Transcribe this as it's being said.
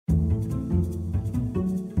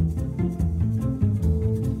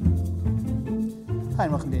Hi,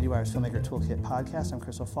 and welcome to IndieWire's Filmmaker Toolkit podcast. I'm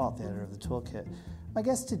Chris O'Falt, the editor of the Toolkit. My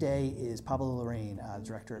guest today is Pablo Larraín,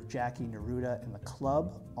 director of Jackie, Neruda, and The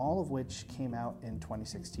Club, all of which came out in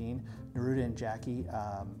 2016. Neruda and Jackie,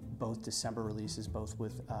 both December releases, both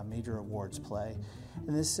with major awards play.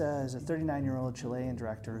 And this is a 39-year-old Chilean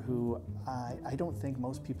director who I don't think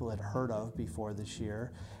most people had heard of before this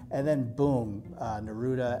year. And then boom,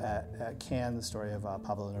 Neruda at Cannes, the story of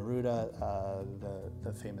Pablo Neruda,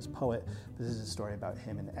 the famous poet. This is a story about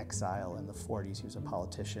him in exile in the 40s. He was a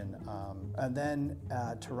politician. And then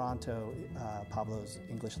Toronto, Pablo's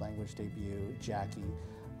English language debut, Jackie,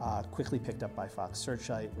 quickly picked up by Fox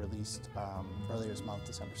Searchlight, released earlier this month,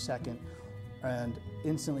 December 2nd, and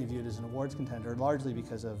instantly viewed as an awards contender, largely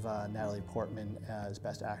because of Natalie Portman as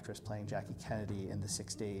Best Actress playing Jackie Kennedy in the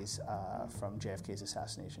 6 days from JFK's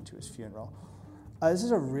assassination to his funeral. This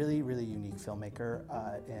is a really, really unique filmmaker,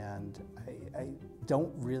 and I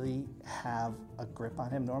don't really have a grip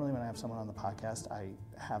on him. Normally when I have someone on the podcast, I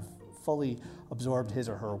have fully absorbed his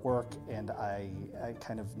or her work, and I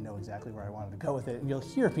kind of know exactly where I wanted to go with it. And you'll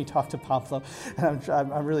hear me talk to Pablo, and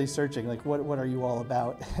I'm really searching, like, what are you all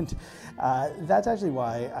about? And that's actually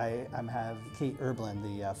why I have Kate Erblin,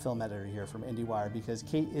 the film editor here from IndieWire, because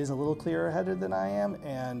Kate is a little clearer-headed than I am,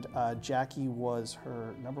 and Jackie was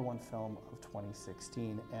her #1 film of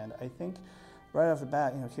 2016. And I think right off the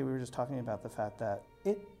bat, Kate, we were just talking about the fact that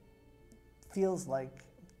it feels like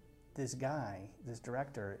this guy, this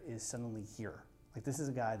director, is suddenly here. Like, this is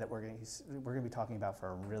a guy that we're going to be talking about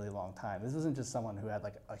for a really long time. This isn't just someone who had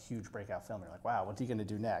like a huge breakout film. You're like, wow, what's he going to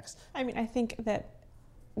do next? I mean, I think that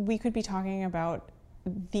we could be talking about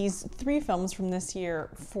these 3 films from this year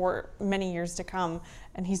for many years to come,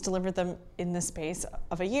 and he's delivered them in the space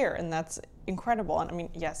of a year, and that's incredible. And I mean,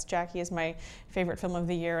 yes, Jackie is my favorite film of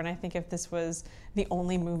the year, and I think if this was the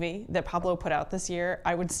only movie that Pablo put out this year,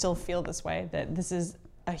 I would still feel this way, that this is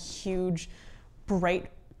a huge,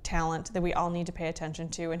 bright talent that we all need to pay attention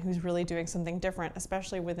to, and who's really doing something different,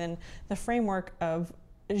 especially within the framework of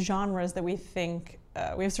genres that we think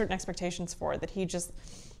we have certain expectations for, that he just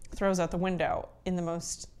throws out the window in the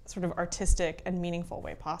most sort of artistic and meaningful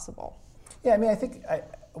way possible. Yeah, I mean, I think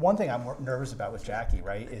one thing I'm nervous about with Jackie,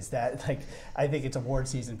 right, is that, like, I think it's award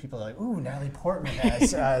season. People are like, ooh, Natalie Portman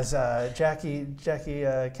as Jackie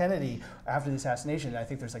Kennedy after the assassination. And I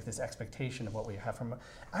think there's like this expectation of what we have from.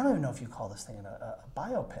 I don't even know if you call this thing a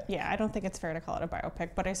biopic. Yeah, I don't think it's fair to call it a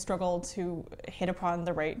biopic, but I struggle to hit upon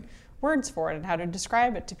the right words for it and how to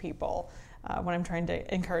describe it to people when I'm trying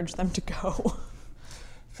to encourage them to go.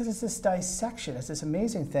 Because it's this dissection. It's this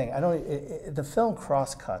amazing thing. The film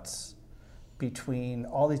cross-cuts between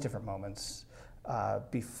all these different moments,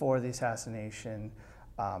 before the assassination,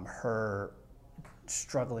 her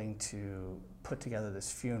struggling to put together this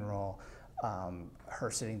funeral,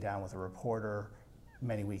 her sitting down with a reporter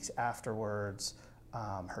many weeks afterwards,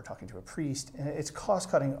 her talking to a priest. And it's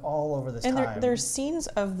cross-cutting all over this time. And there's scenes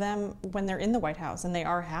of them when they're in the White House and they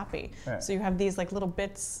are happy. Right. So you have these like little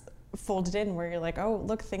bits folded in where you're like, oh,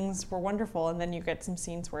 look, things were wonderful. And then you get some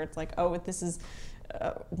scenes where it's like, oh, this is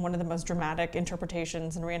one of the most dramatic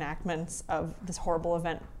interpretations and reenactments of this horrible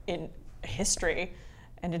event in history,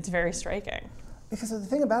 and it's very striking. Because the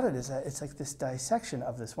thing about it is that it's like this dissection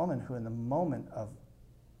of this woman who, in the moment of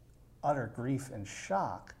utter grief and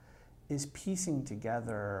shock, is piecing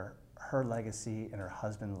together her legacy and her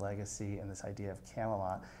husband's legacy and this idea of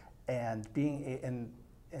Camelot, and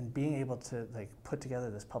being able to like put together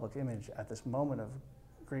this public image at this moment of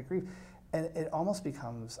great grief. And it almost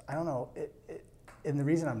becomes, I don't know, and the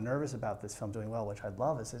reason I'm nervous about this film doing well, which I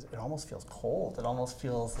love, is it almost feels cold. It almost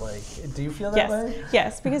feels like, do you feel that way?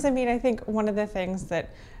 Yes, because I mean, I think one of the things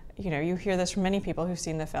that, you hear this from many people who've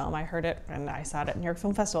seen the film. I heard it and I saw it at New York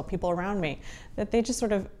Film Festival, people around me, that they just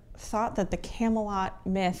sort of thought that the Camelot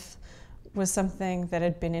myth was something that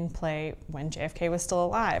had been in play when JFK was still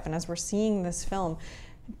alive. And as we're seeing this film,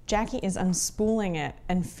 Jackie is unspooling it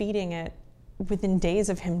and feeding it within days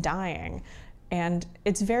of him dying. And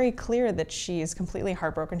it's very clear that she is completely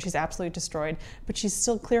heartbroken. She's absolutely destroyed, but she's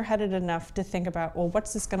still clear-headed enough to think about, well,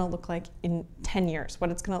 what's this going to look like in 10 years?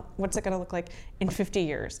 What's it going to look like in 50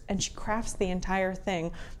 years? And she crafts the entire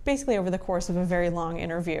thing basically over the course of a very long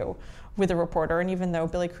interview with a reporter. And even though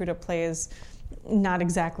Billy Crudup plays not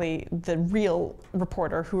exactly the real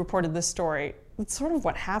reporter who reported this story, it's sort of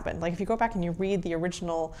what happened. Like, if you go back and you read the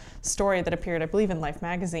original story that appeared, I believe, in Life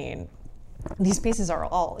magazine, these pieces are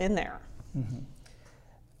all in there. Mm-hmm.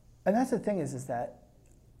 And that's the thing is that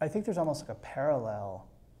I think there's almost like a parallel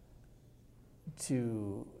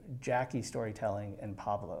to Jackie's storytelling and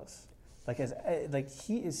Pablo's. Like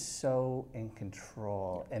he is so in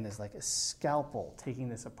control and is like a scalpel taking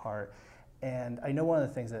this apart And I know one of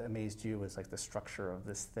the things that amazed you was like the structure of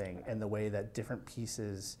this thing and the way that different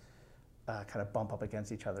pieces kind of bump up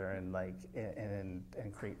against each other and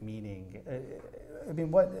create meaning. I mean,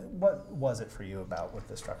 what was it for you about with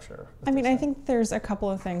the structure? I mean, I think there's a couple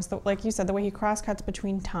of things. Like you said, the way he cross-cuts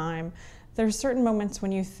between time. There's certain moments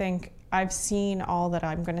when you think, I've seen all that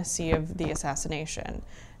I'm going to see of the assassination.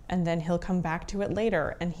 And then he'll come back to it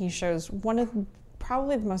later, and he shows one of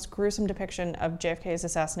probably the most gruesome depiction of JFK's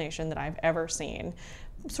assassination that I've ever seen.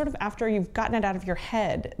 Sort of after you've gotten it out of your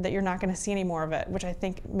head that you're not going to see any more of it, which I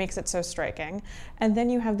think makes it so striking. And then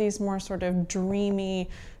you have these more sort of dreamy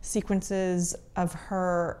sequences of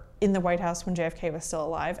her in the White House when JFK was still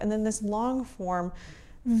alive. And then this long form,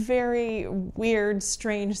 very weird,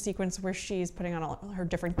 strange sequence where she's putting on all her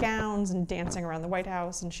different gowns and dancing around the White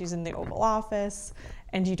House, and she's in the Oval Office,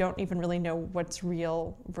 and you don't even really know what's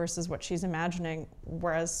real versus what she's imagining,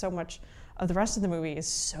 whereas so much of the rest of the movie is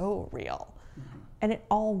so real. Mm-hmm. And it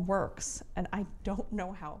all works, and I don't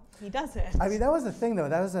know how he does it. I mean, that was the thing, though.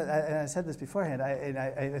 That was, and I said this beforehand.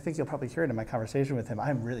 I think you'll probably hear it in my conversation with him.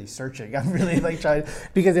 I'm really searching. I'm really like trying,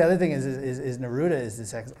 because the other thing is Neruda is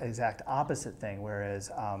this exact opposite thing.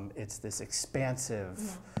 Whereas it's this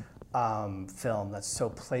expansive film that's so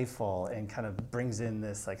playful and kind of brings in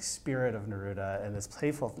this like spirit of Neruda and this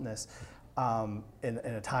playfulness in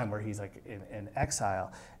a time where he's like in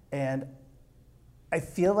exile. And I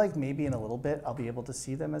feel like maybe in a little bit I'll be able to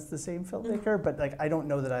see them as the same filmmaker, but like I don't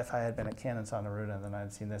know that if I had been at Cannes and saw Neruda and then I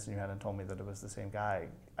had seen this and you hadn't told me that it was the same guy,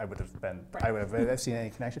 I would have seen any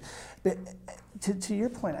connection. But to your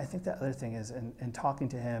point, I think the other thing is in talking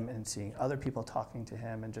to him and seeing other people talking to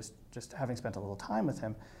him and just having spent a little time with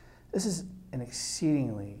him, this is an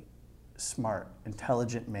exceedingly smart,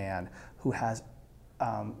 intelligent man who has,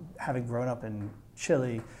 having grown up in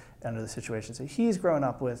Chile under the situations that he's grown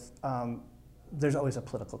up with, there's always a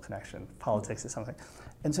political connection. Politics is something.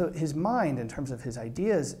 And so his mind, in terms of his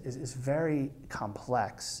ideas, is very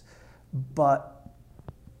complex, but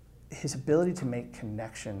his ability to make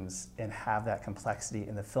connections and have that complexity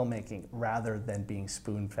in the filmmaking rather than being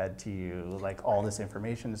spoon-fed to you, like all this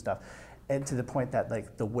information and stuff, and to the point that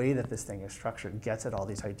like the way that this thing is structured gets at all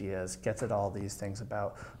these ideas, gets at all these things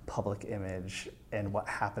about public image and what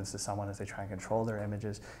happens to someone as they try and control their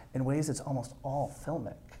images in ways that's almost all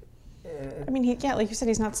filmic. I mean, like you said,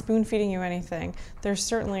 he's not spoon-feeding you anything. There's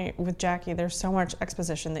certainly, with Jackie, there's so much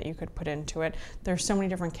exposition that you could put into it. There's so many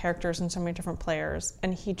different characters and so many different players,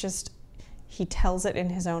 and he tells it in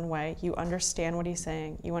his own way. You understand what he's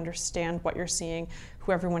saying. You understand what you're seeing,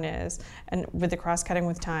 who everyone is. And with the cross-cutting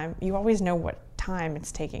with time, you always know what time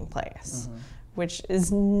it's taking place, which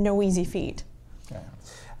is no easy feat.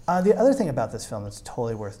 Yeah. The other thing about this film that's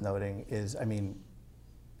totally worth noting is, I mean,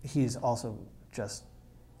 he's also just,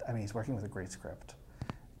 he's working with a great script.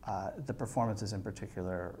 The performances in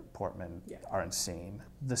particular, Portman, are insane.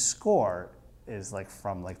 The score is like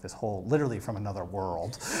from like this whole, literally from another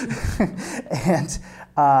world. and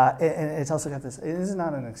it's also got this, it is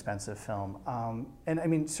not an expensive film. And I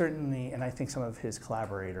mean, certainly, and I think some of his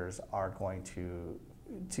collaborators are going to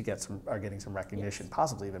getting some recognition,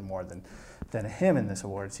 possibly even more than him in this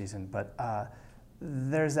award season. But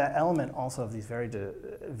there's that element also of these very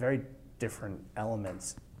different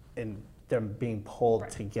elements in them being pulled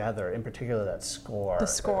together, in particular that score. The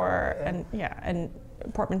score, and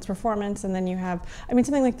Portman's performance, and then you have,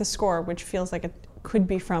 something like the score, which feels like it could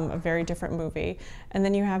be from a very different movie, and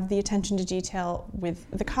then you have the attention to detail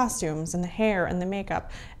with the costumes and the hair and the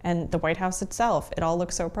makeup and the White House itself. It all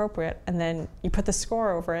looks so appropriate, and then you put the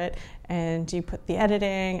score over it, and you put the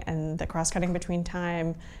editing and the cross-cutting between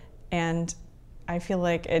time, and I feel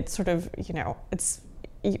like it's sort of, it's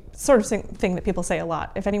sort of thing that people say a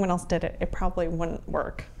lot. If anyone else did it, it probably wouldn't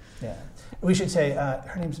work. Yeah. We should say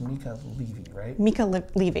her name's Mica Levi, right? Mica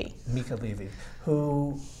Levi. Mica Levi,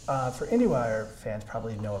 who, for IndieWire fans,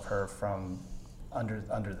 probably know of her from Under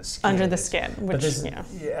the Skin. Under the Skin, which,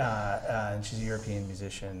 and she's a European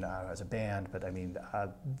musician, has a band, but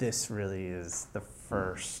this really is the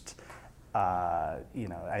first, I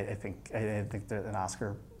think that an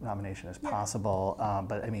Oscar nomination is possible,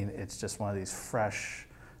 but it's just one of these fresh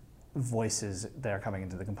voices that are coming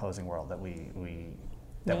into the composing world that we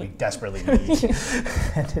desperately need.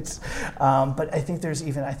 And it's, but I think there's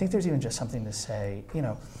even just something to say.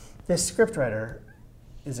 This scriptwriter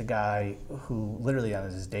is a guy who literally on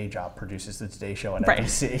his day job produces the Today Show on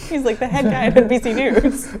NBC. He's like the head guy at NBC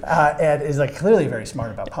News. And is like clearly very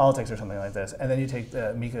smart about politics or something like this. And then you take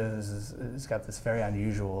Mica has got this very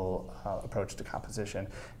unusual approach to composition.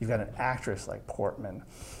 You've got an actress like Portman.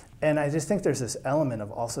 And I just think there's this element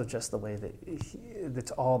of also just the way that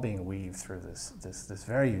it's all being weaved through this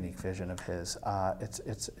very unique vision of his.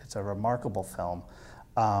 It's a remarkable film,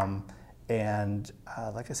 and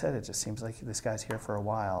like I said, it just seems like this guy's here for a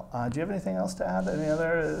while. Do you have anything else to add? Any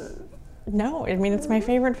other? No, I mean, it's my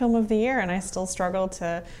favorite film of the year, and I still struggle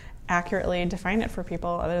to accurately define it for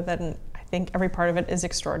people, other than I think every part of it is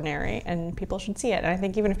extraordinary and people should see it. And I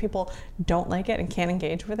think even if people don't like it and can't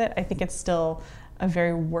engage with it, I think it's still a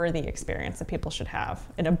very worthy experience that people should have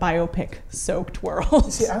in a biopic-soaked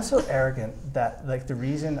world. See, I'm so arrogant that like the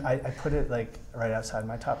reason I put it like right outside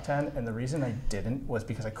my top 10, and the reason I didn't was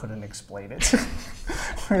because I couldn't explain it.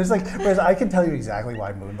 whereas I can tell you exactly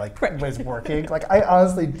why Moonlight was working. Like I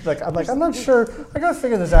honestly I'm not sure. I gotta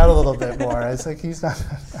figure this out a little bit more. It's like he's not.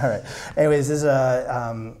 All right. Anyways, this is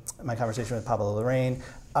my conversation with Pablo Larraín.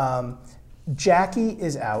 Jackie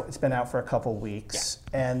is out. It's been out for a couple weeks.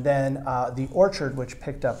 Yeah. And then The Orchard, which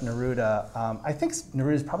picked up Neruda. I think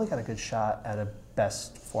Neruda's probably got a good shot at a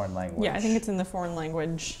best foreign language. Yeah, I think it's in the foreign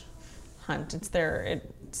language hunt. It's their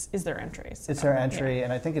entry. So. It's their entry,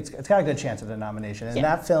 and I think it's got a good chance of a nomination. And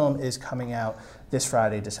that film is coming out this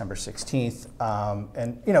Friday, December 16th.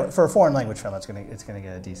 And you know, for a foreign language film, it's gonna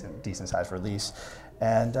get a decent sized release.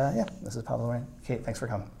 And this is Pablo Larraín. Kate, thanks for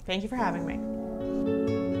coming. Thank you for having me.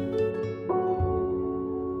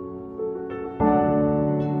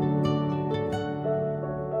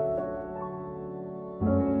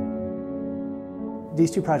 These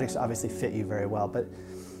two projects obviously fit you very well, but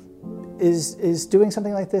is doing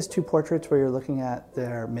something like this, two portraits where you're looking at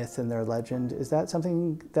their myth and their legend, is that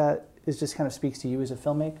something that is just kind of speaks to you as a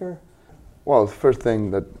filmmaker? Well, the first thing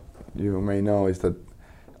that you may know is that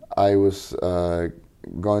I was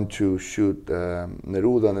going to shoot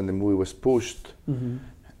Neruda, and then the movie was pushed,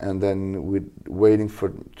 and then waiting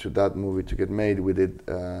for that movie to get made, we did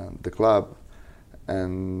The Club,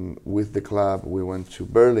 and with The Club we went to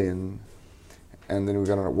Berlin. And then we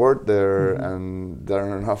got an award there, and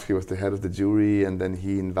Darren Aronofsky was the head of the jury, and then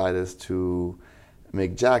he invited us to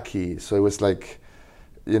make Jackie. So it was like,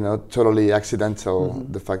 you know, totally accidental,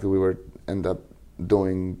 the fact that we were end up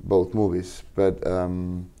doing both movies. But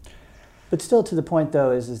still, to the point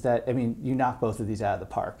though, is that I mean, you knock both of these out of the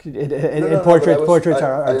park. Portraits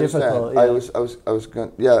are difficult. I was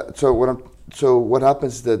going. Yeah. So what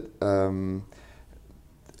happens that.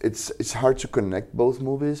 It's hard to connect both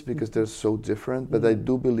movies because they're so different, but I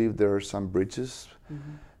do believe there are some bridges,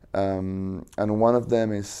 and one of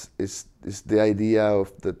them is the idea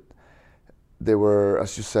of that they were,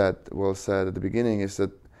 as you said, well said at the beginning, is that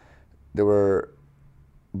they were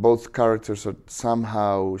both characters are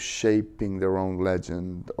somehow shaping their own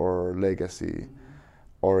legend or legacy,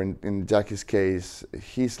 or in Jackie's case,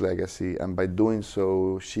 his legacy, and by doing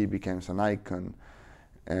so, she becomes an icon.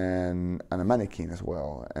 And a mannequin as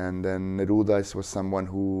well. And then Neruda was someone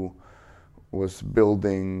who was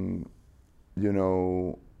building, you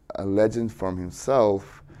know, a legend from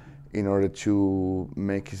himself in order to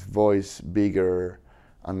make his voice bigger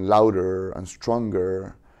and louder and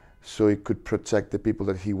stronger so he could protect the people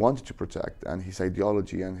that he wanted to protect and his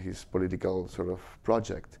ideology and his political sort of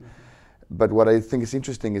project. But what I think is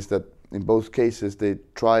interesting is that in both cases they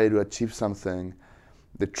try to achieve something.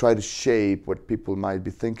 They try to shape what people might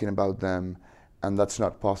be thinking about them, and that's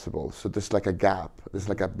not possible. So there's like a gap, there's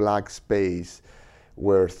like a black space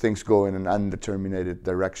where things go in an undetermined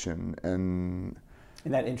direction, and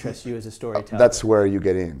that interests you as a storyteller. That's where you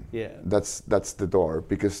get in. Yeah. That's the door,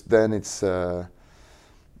 because then it's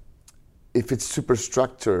if it's super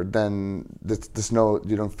structured, then there's no,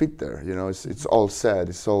 you don't fit there. You know, it's all said,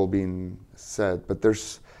 it's all been said, but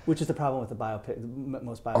there's. Which is the problem with the biopic,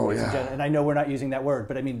 most biopics in general. And I know we're not using that word,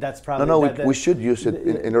 but I mean that's probably. No, we should use it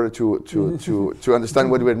in order to understand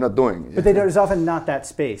what we're not doing. But there's often not that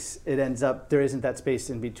space. It ends up there isn't that space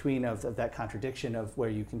in between of that contradiction of where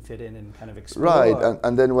you can fit in and kind of explore. Right,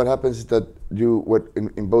 and then what happens is that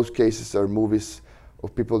in both cases are movies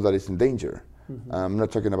of people that is in danger. I'm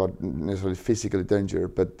not talking about necessarily physical danger,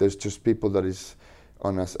 but there's just people that is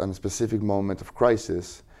on a specific moment of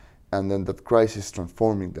crisis. And then that crisis is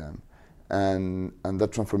transforming them, and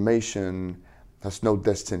that transformation has no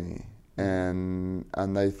destiny, and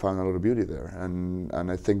I found a lot of beauty there, and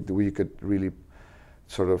I think that we could really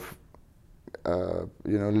sort of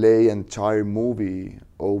lay an entire movie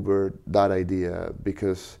over that idea,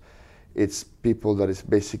 because it's people that is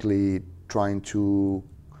basically trying to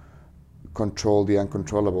control the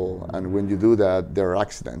uncontrollable, and when you do that, there are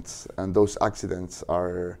accidents, and those accidents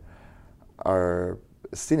are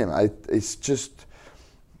cinema. It's just,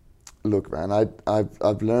 look, man.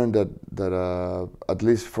 I've learned that at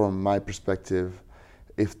least from my perspective,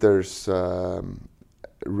 if there's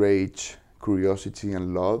rage, curiosity,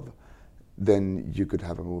 and love, then you could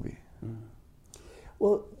have a movie.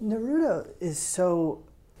 Well, Neruda is so,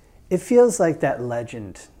 it feels like that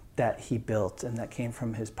legend that he built and that came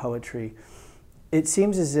from his poetry. It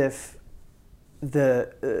seems as if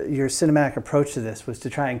your cinematic approach to this was to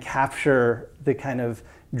try and capture the kind of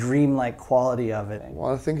dreamlike quality of it.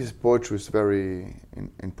 Well, I think his poetry is very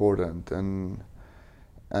important, and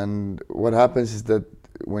what happens is that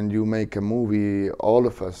when you make a movie, all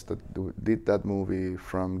of us that did that movie,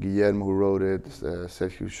 from Guillermo who wrote it,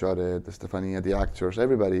 Sergio who shot it, Stefania, the actors,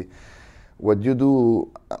 everybody, what you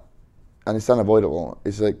do, and it's unavoidable,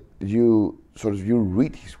 is like you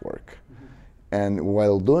read his work. And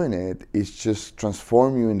while doing it, it's just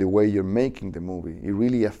transform you in the way you're making the movie. It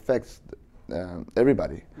really affects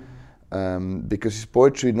everybody. Because his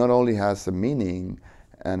poetry not only has a meaning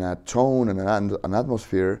and a tone and an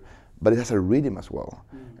atmosphere, but it has a rhythm as well.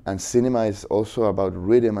 And cinema is also about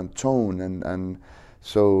rhythm and tone. And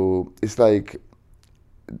so it's like,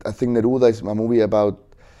 I think Neruda is a movie about,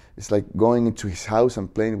 it's like going into his house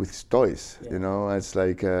and playing with his toys, you know? It's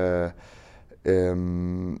like,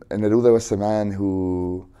 and Neruda was a man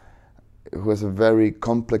who was a very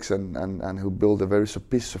complex and who built a very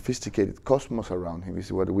sophisticated cosmos around him.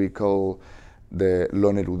 It's what we call the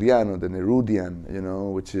lo nerudiano, the Nerudian, you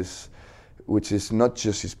know, which is not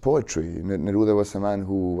just his poetry. Neruda was a man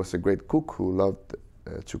who was a great cook, who loved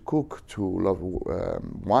to cook, who loved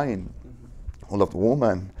wine, who loved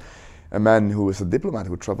woman. A man who was a diplomat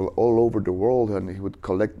who traveled all over the world, and he would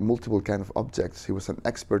collect multiple kind of objects. He was an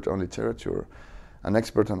expert on literature, an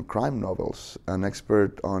expert on crime novels, an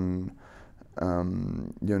expert on,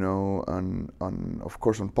 of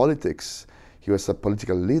course, on politics. He was a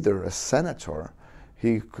political leader, a senator.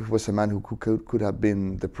 He was a man who could have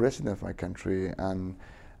been the president of my country, and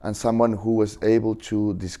someone who was able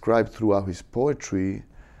to describe throughout his poetry,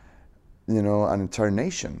 you know, an entire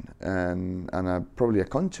nation and probably a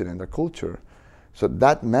continent, a culture. So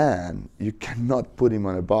that man, you cannot put him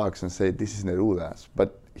on a box and say this is Neruda's,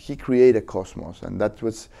 but he created a cosmos, and that's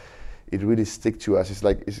what's it really stick to us. It's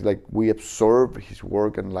like we absorb his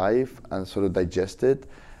work and life and sort of digest it,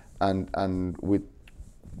 and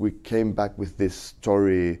we came back with this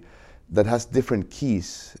story that has different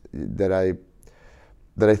keys that I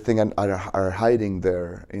think are hiding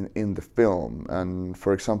there in the film. And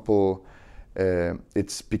for example,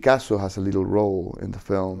 it's Picasso has a little role in the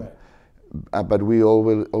film, right. But we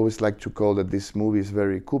always like to call that this movie is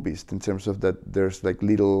very cubist in terms of that there's like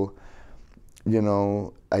little, you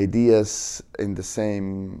know, ideas in the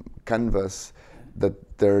same canvas that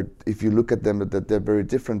if you look at them, that they're very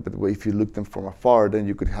different, but if you look them from afar, then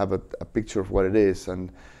you could have a picture of what it is,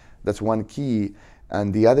 and that's one key.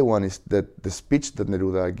 And the other one is that the speech that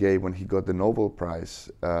Neruda gave when he got the Nobel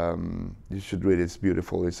Prize, you should read it, it's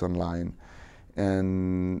beautiful, it's online.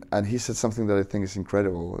 And he said something that I think is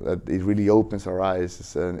incredible, that it really opens our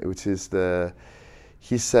eyes, which is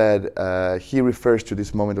he said, he refers to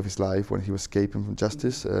this moment of his life when he was escaping from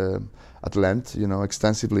justice at length, you know,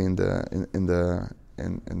 extensively in the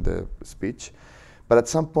speech. But at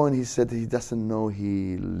some point he said he doesn't know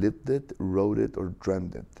he lived it, wrote it, or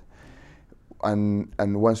dreamed it. And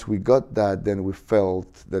once we got that, then we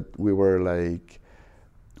felt that we were like,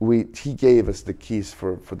 he gave us the keys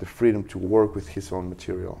for the freedom to work with his own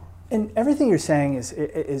material. And everything you're saying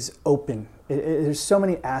is open. There's so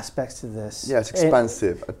many aspects to this. Yeah, it's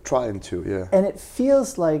expansive. Trying to, yeah. And it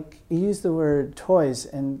feels like, you use the word toys,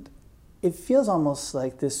 and it feels almost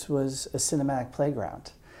like this was a cinematic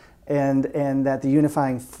playground. And that the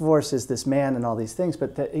unifying force is this man and all these things,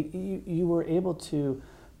 but that you were able to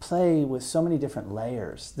play with so many different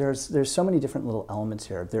layers. There's so many different little elements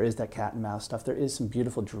here. There is that cat and mouse stuff. There is some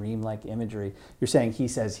beautiful dreamlike imagery. You're saying he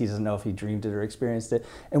says he doesn't know if he dreamed it or experienced it,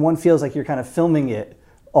 and one feels like you're kind of filming it,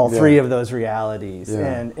 all three of those realities.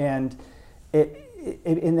 Yeah.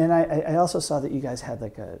 And then I also saw that you guys had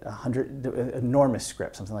like a enormous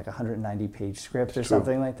script, something like 190-page script or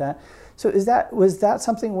something like that. So was that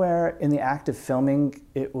something where in the act of filming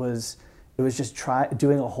it was just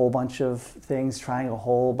doing a whole bunch of things, trying a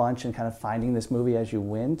whole bunch, and kind of finding this movie as you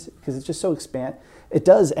went? Because it's just so it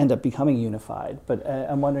does end up becoming unified, but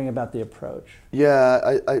I'm wondering about the approach. Yeah,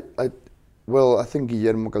 I think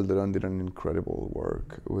Guillermo Calderón did an incredible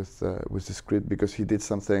work with the script, because he did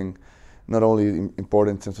something not only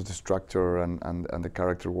important in terms of the structure and the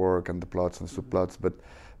character work and the plots and the subplots,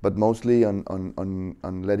 but mostly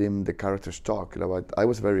on letting the characters talk. You know, I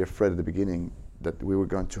was very afraid at the beginning that we were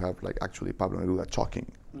going to have like actually Pablo Neruda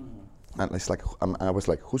talking, and it's like I was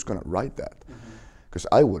like, who's going to write that? Because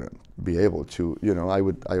I wouldn't be able to, you know, I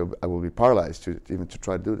will be paralyzed to even to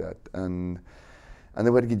try to do that. and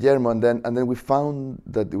then we had Guillermo, and then we found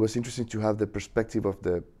that it was interesting to have the perspective of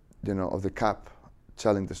the, of the Cap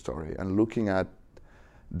telling the story and looking at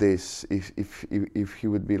this if he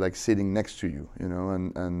would be like sitting next to you,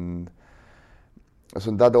 and so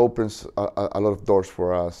that opens a lot of doors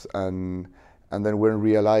for us, and then when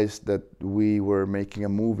we realized that we were making a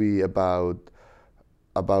movie about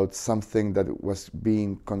something that was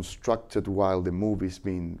being constructed while the movie is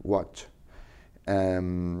being watched,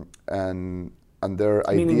 and their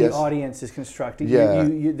ideas. Meaning the audience is constructing. Yeah.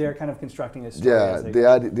 They're kind of constructing a story.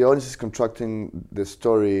 Yeah, the audience is constructing the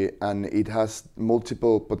story, and it has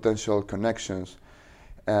multiple potential connections,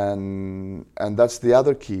 and that's the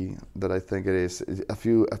other key that I think it is.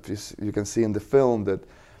 You can see in the film that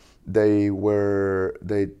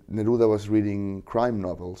Neruda was reading crime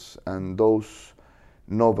novels, and those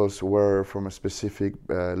novels were from a specific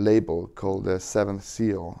label called the Seventh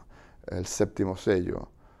Seal, el séptimo sello.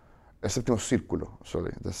 El séptimo círculo,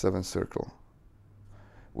 sorry, the seventh circle,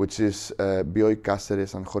 which is Bioy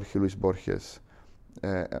Cáceres and Jorge Luis Borges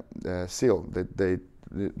seal. They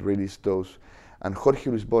released those. And Jorge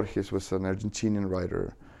Luis Borges was an Argentinian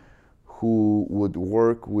writer who would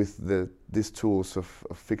work with these tools of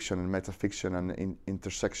fiction and metafiction and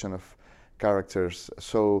intersection of characters.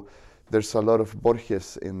 So there's a lot of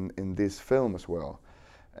Borges in this film as well,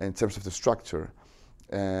 in terms of the structure.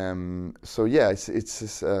 So yeah,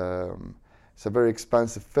 it's a very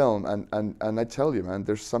expansive film, and I tell you, man,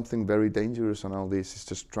 there's something very dangerous on all this. It's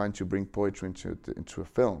just trying to bring poetry into a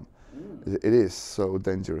film. It is so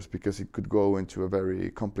dangerous because it could go into a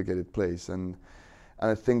very complicated place, and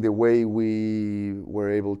I think the way we were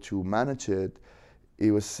able to manage it,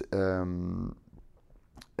 it was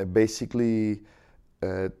basically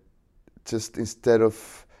just instead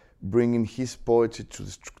of bringing his poetry to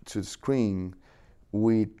the screen,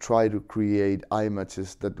 we try to create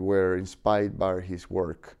images that were inspired by his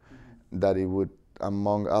work, that it would,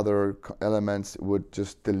 among other elements, would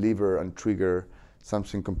just deliver and trigger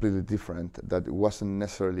something completely different that wasn't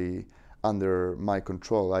necessarily under my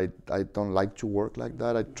control. I don't like to work like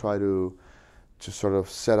that. I try to sort of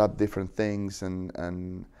set up different things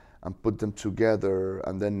and put them together.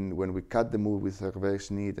 And then when we cut the movie with Hervé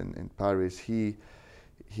Schnitt in Paris, he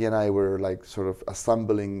and I were like sort of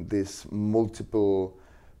assembling these multiple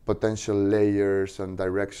potential layers and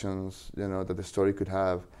directions, that the story could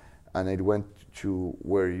have, and it went to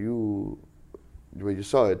where you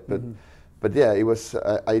saw it. But yeah, it was.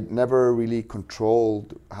 I never really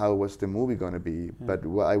controlled how was the movie going to be. But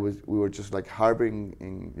we were just like harvest,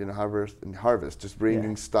 just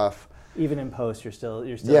bringing stuff. Even in post, you're still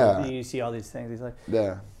you see all these things. He's like,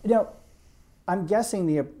 I'm guessing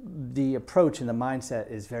the approach and the mindset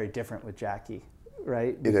is very different with Jackie,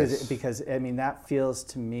 right? Because I mean, that feels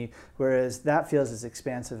to me, whereas that feels as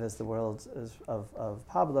expansive as the world of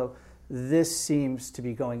Pablo, this seems to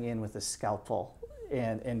be going in with a scalpel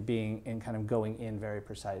and kind of going in very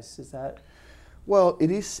precise. Is that? Well,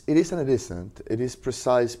 it is and it isn't. It is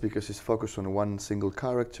precise because it's focused on one single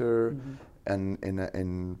character, and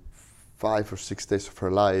in 5 or 6 days of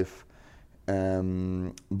her life.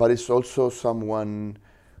 But it's also someone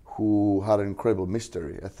who had an incredible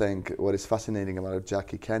mystery. I think what is fascinating about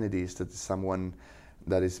Jackie Kennedy is that it's someone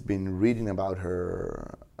that has been reading about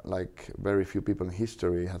her like very few people in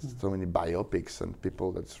history. Has so many biopics and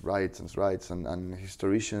people that writes and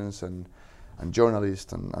historians and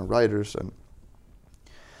journalists and writers. And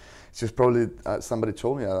she's probably, somebody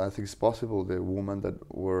told me, I think it's possible, the woman that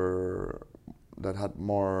had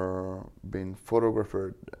more been photographed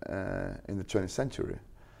in the 20th century.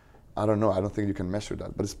 I don't know. I don't think you can measure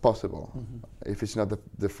that, but it's possible. If it's not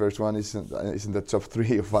the first one, it's in the top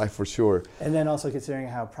 3 or 5 for sure. And then also considering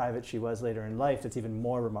how private she was later in life, it's even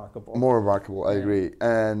more remarkable. More remarkable, I agree.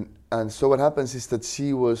 And so what happens is that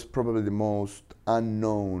she was probably the most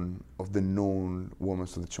unknown of the known women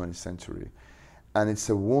of the 20th century. And it's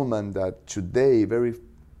a woman that today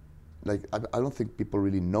I don't think people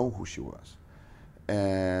really know who she was.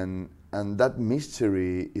 And that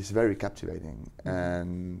mystery is very captivating,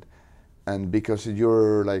 and because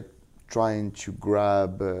you're like trying to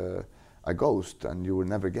grab a ghost and you will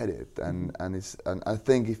never get it, and I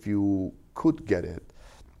think if you could get it,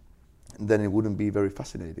 then it wouldn't be very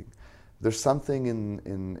fascinating. There's something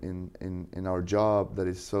in our job that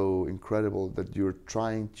is so incredible that you're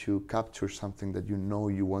trying to capture something that you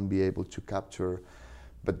won't be able to capture,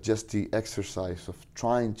 but just the exercise of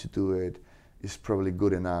trying to do it is probably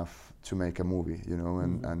good enough to make a movie,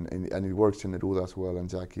 and it works in Neruda as well and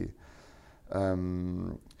Jackie.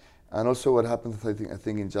 And also what happens, I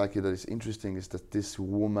think in Jackie that is interesting is that this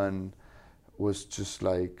woman was just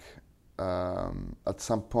like, at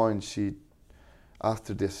some point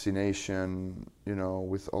after the assassination, you know,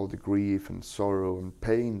 with all the grief and sorrow and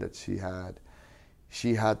pain that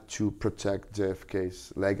she had to protect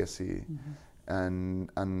JFK's legacy.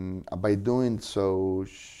 And by doing so,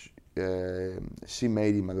 she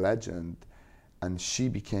made him a legend, and she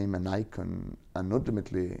became an icon and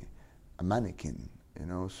ultimately a mannequin, you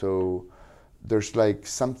know. So there's like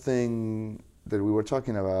something that we were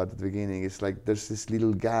talking about at the beginning. It's like there's this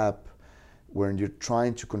little gap when you're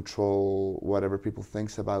trying to control whatever people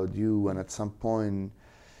thinks about you, and at some point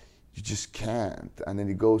you just can't, and then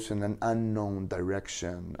it goes in an unknown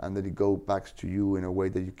direction, and then it goes back to you in a way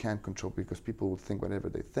that you can't control, because people will think whatever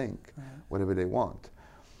they think, whatever they want.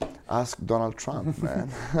 Ask Donald Trump, man.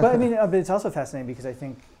 But I mean, but it's also fascinating because I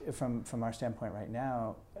think from our standpoint right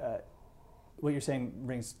now, what you're saying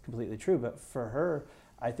rings completely true. But for her,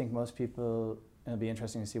 I think most people, and it'll be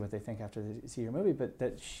interesting to see what they think after they see your movie, but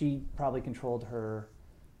that she probably controlled her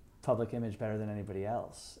public image better than anybody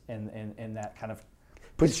else, and that kind of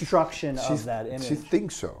construction of that image. She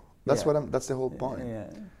thinks so. That's that's the whole point. Yeah.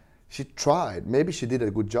 She tried. Maybe she did a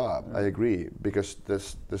good job. I agree, because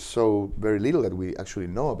there's so very little that we actually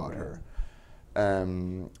know about her.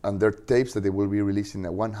 And there are tapes that they will be releasing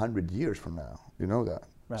 100 years from now. You know that.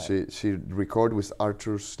 Right. She recorded with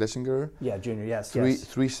Arthur Schlesinger. Yeah, Junior. Yes.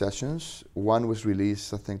 Three sessions. One was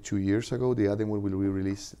released, I think, 2 years ago. The other one will be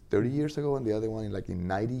released 30 years ago, and the other one in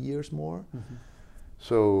 90 years more.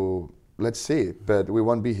 So let's see. But we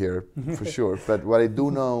won't be here for sure. But what I do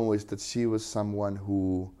know is that she was someone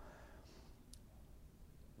who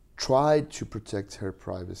tried to protect her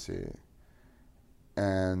privacy,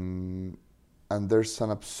 and there's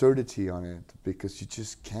an absurdity on it, because you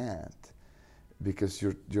just can't, because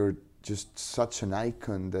you're just such an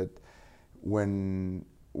icon that when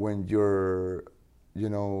you're, you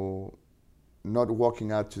know, not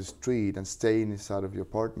walking out to the street and staying inside of your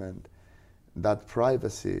apartment, that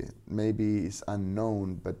privacy maybe is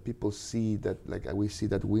unknown, but people see that, like we see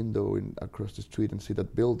that window across the street and see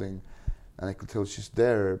that building, and I could tell she's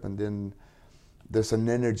there, and then there's an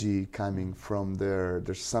energy coming from there.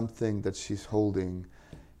 There's something that she's holding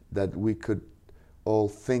that we could all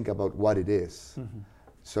think about what it is.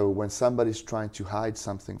 So when somebody's trying to hide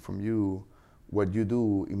something from you, what you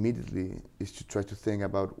do immediately is to try to think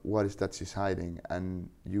about what is that she's hiding, and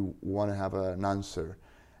you want to have an answer.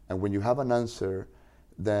 And when you have an answer,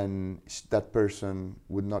 then that person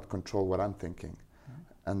would not control what I'm thinking.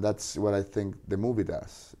 And that's what I think the movie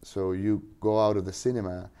does. So you go out of the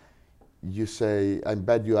cinema, you say, I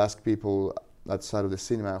bet you ask people outside of the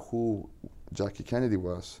cinema who Jackie Kennedy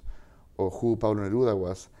was or who Pablo Neruda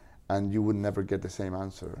was, and you would never get the same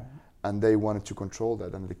answer. And they wanted to control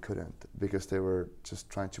that, and they couldn't, because they were just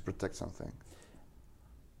trying to protect something.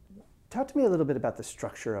 Talk to me a little bit about the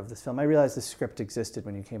structure of this film. I realized the script existed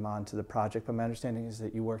when you came on to the project, but my understanding is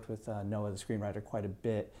that you worked with Noah, the screenwriter, quite a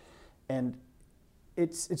bit. And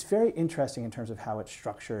it's very interesting in terms of how it's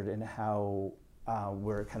structured and how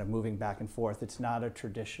we're kind of moving back and forth. It's not a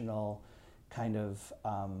traditional kind of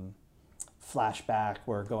flashback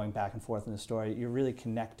where going back and forth in the story. You're really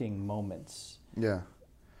connecting moments. Yeah.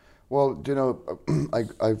 Well, you know,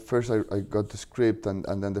 I first got the script,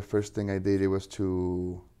 and then the first thing I did, it was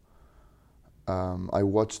to I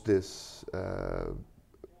watched this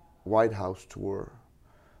White House tour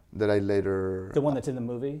that I later... The one that's in the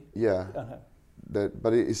movie? Yeah. Okay.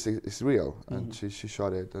 But it's real, and she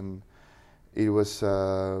shot it, and it was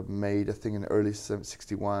made, I think, in early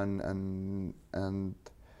 '61,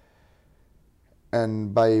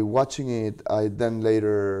 and by watching it, I then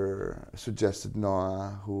later suggested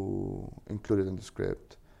Noah, who included in the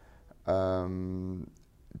script, to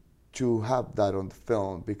have that on the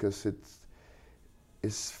film, because it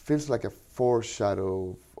feels like a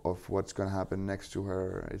foreshadow of what's going to happen next to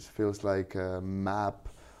her. It feels like a map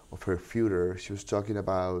of her future. She was talking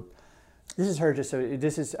about... This is her, just so,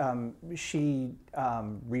 this is, she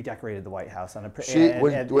redecorated the White House on a...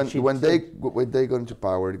 When they got into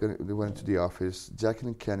power, they went into the office,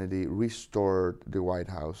 Jacqueline Kennedy restored the White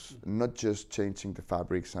House, not just changing the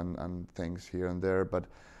fabrics and things here and there, but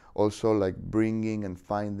also like bringing and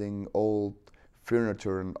finding old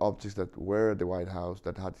furniture and objects that were at the White House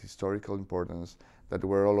that had historical importance, that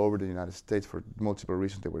were all over the United States for multiple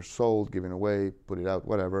reasons. They were sold, given away, put it out,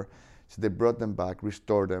 whatever. So they brought them back,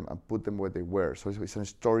 restored them, and put them where they were. So it's an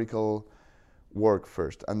historical work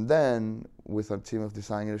first. And then, with a team of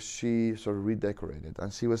designers, she sort of redecorated.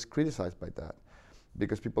 And she was criticized by that,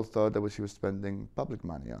 because people thought that she was spending public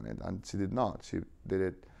money on it, and she did not. She did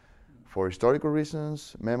it for historical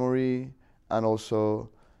reasons, memory, and also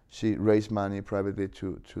she raised money privately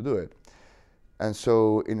to do it. And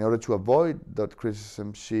so in order to avoid that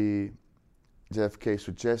criticism, she JFK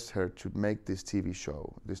suggested her to make this TV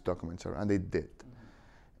show, this documentary, and they did.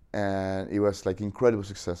 And it was like incredibly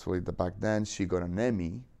successful. Back then, she got an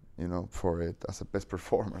Emmy, for it as a best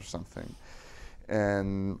performer or something.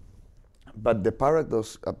 But the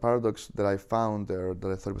paradox that I found there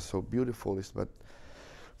that I thought was so beautiful is that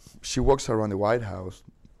she walks around the White House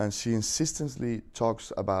and she insistently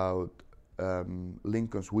talks about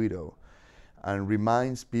Lincoln's widow and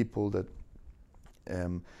reminds people that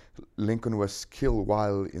Lincoln was killed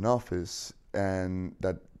while in office and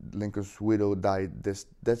that Lincoln's widow died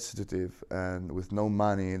destitute and with no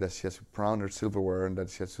money, that she has to pawn her silverware and that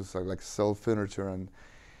she has to sell furniture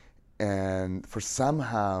and for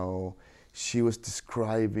somehow she was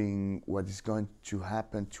describing what is going to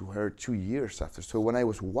happen to her 2 years after. So when I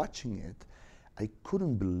was watching it, I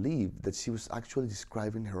couldn't believe that she was actually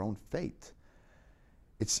describing her own fate.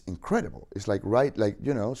 It's incredible. It's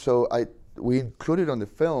so we included on the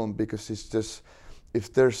film because it's just,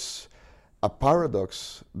 if there's a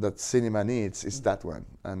paradox that cinema needs, it's that one.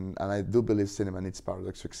 And I do believe cinema needs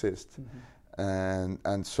paradox to exist.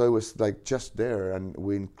 And so it was just there, and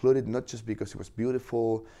we included not just because it was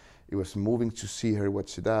beautiful, it was moving to see her, what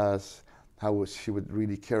she does, how she would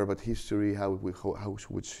really care about history, how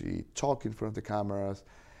would she talk in front of the cameras,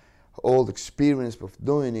 all the experience of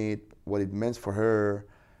doing it, what it meant for her,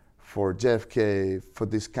 for JFK, for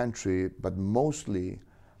this country, but mostly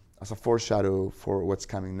as a foreshadow for what's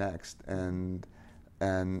coming next. And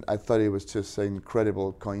I thought it was just an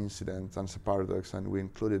incredible coincidence and it's a paradox, and we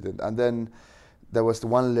included it. And then there was the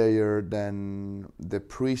one layer, then the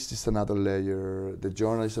priest is another layer, the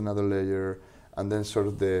journalist another layer, and then sort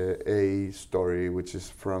of the A story, which is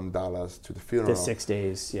from Dallas to the funeral. The 6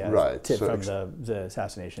 days, yeah. Right. So from the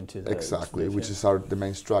assassination to the... Exactly, which is the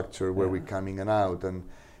main structure where we're coming out. And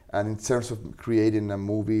in terms of creating a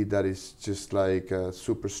movie that is just like a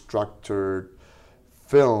super structured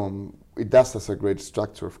film, it does has a great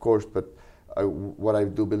structure, of course, but what I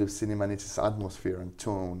do believe cinema needs is atmosphere and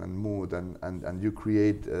tone and mood, and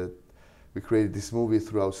we created this movie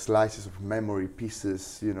throughout slices of memory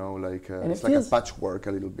pieces, it's like a patchwork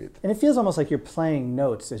a little bit. And it feels almost like you're playing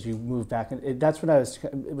notes as you move back. And that's what I was,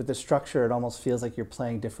 with the structure, it almost feels like you're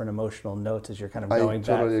playing different emotional notes as you're kind of going back.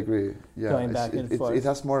 I totally agree. Yeah, going back and forth. It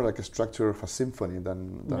has more like a structure of a symphony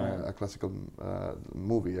than a classical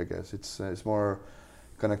movie, I guess. It's more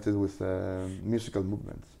connected with musical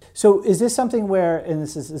movements. So is this something where, and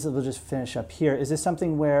we'll just finish up here, is this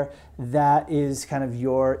something where that is kind of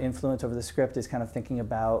your influence over the script, is kind of thinking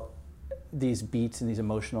about these beats and these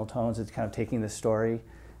emotional tones, it's kind of taking the story?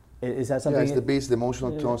 Is that something? Yeah, it's the beats, the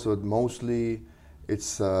emotional tones, but mostly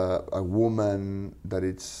it's a woman that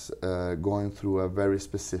it's going through a very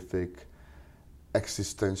specific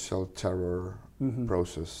existential terror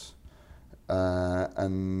process.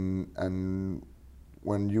 And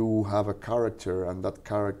when you have a character and that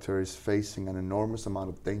character is facing an enormous amount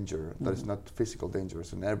of danger, that is not physical danger,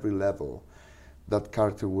 it's on every level, that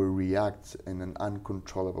character will react in an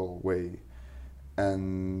uncontrollable way.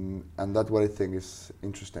 And that's what I think is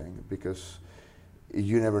interesting, because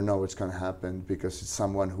you never know what's going to happen, because it's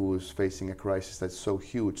someone who is facing a crisis that's so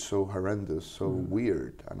huge, so horrendous, so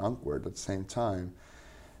weird and awkward at the same time,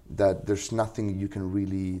 that there's nothing you can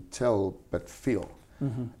really tell but feel.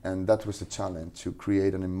 And that was the challenge, to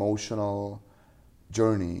create an emotional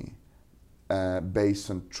journey based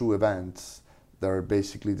on true events that are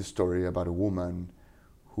basically the story about a woman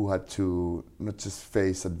who had to not just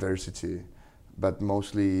face adversity, but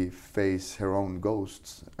mostly face her own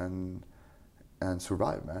ghosts and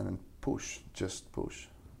survive, man, and just push.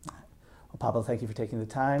 Well, Pablo, thank you for taking the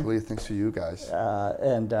time. Please, thanks to you guys.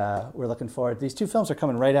 And we're looking forward. These two films are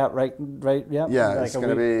coming right out, right? Yeah. Yeah, it's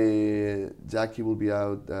gonna be, Jackie will be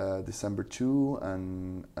out December 2,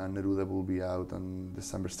 and Neruda will be out on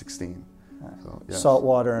December 16. So, yes. Salt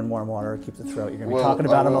water and warm water, keep the throat. You're gonna be talking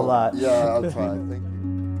about them a lot. Yeah, I'll try. Thank you.